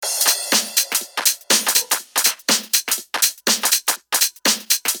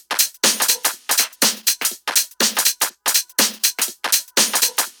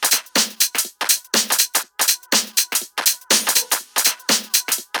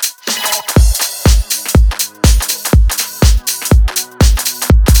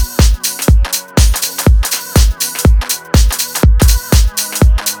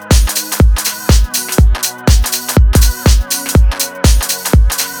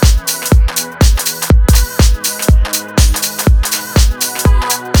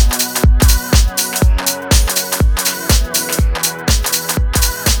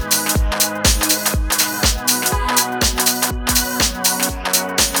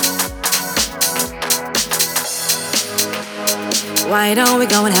Why don't we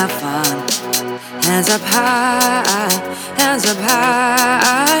go and have fun? Hands up high, hands up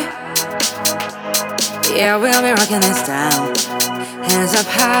high. Yeah, we'll be rocking this down. Hands up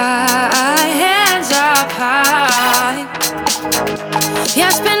high, hands up high. Yeah,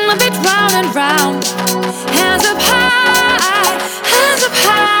 spin my feet round and round. Hands up high, hands up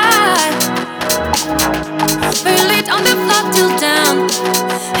high. Feel it on the floor till down.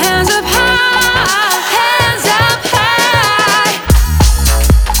 Hands up high, hands up high.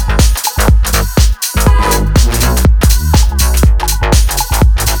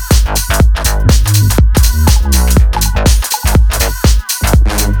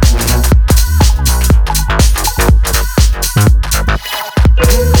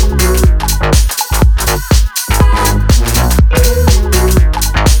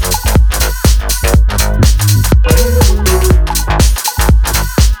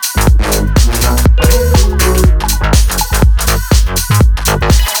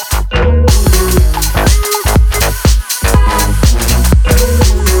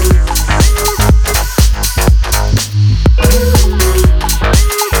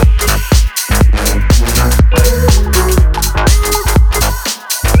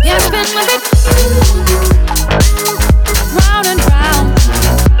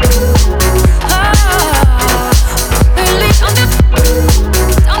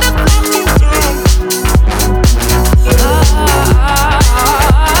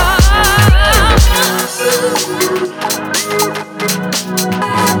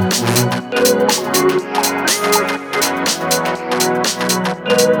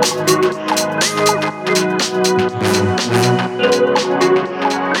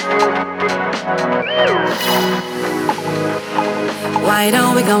 Why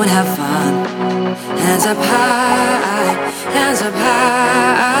don't we go and have fun? Hands up high, hands up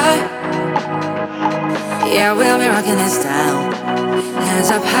high. Yeah, we'll be rocking this down.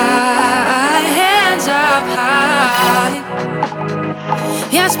 Hands up high, hands up high.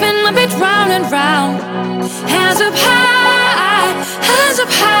 Yeah, spin my beat round and round. Hands up high, hands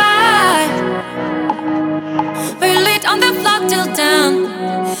up high. Feel it on the floor till down.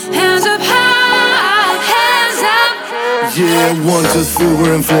 Hands up high, hands up. Yeah, 1, 2, 3,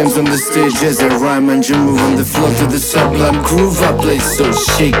 we're in flames on the stage as I rhyme and you move on the floor to the sublime groove I play, so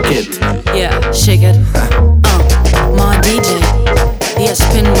shake it. Yeah, shake it. My DJ, yeah,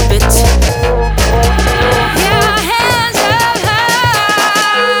 spin the bit.